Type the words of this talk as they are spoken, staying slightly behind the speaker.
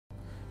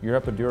Your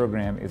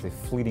epidurogram is a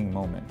fleeting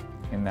moment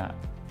in that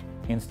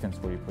instance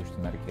where you push the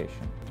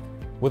medication.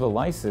 With a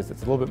lysis,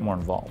 it's a little bit more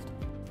involved.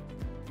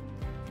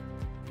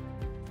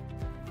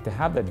 To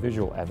have that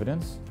visual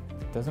evidence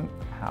doesn't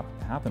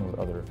happen with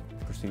other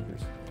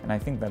procedures. And I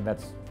think that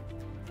that's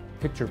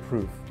picture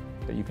proof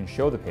that you can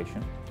show the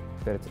patient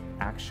that it's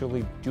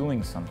actually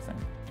doing something.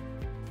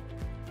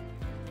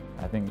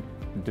 I think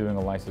doing a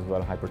lysis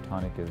without a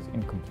hypertonic is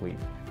incomplete.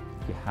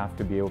 You have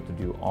to be able to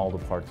do all the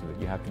parts of it.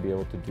 You have to be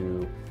able to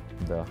do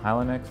the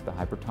hyalinics, the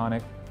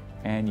hypertonic,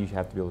 and you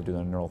have to be able to do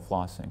the neural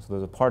flossing. So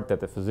there's a part that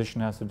the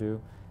physician has to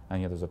do,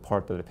 and there's a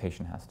part that the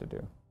patient has to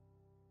do.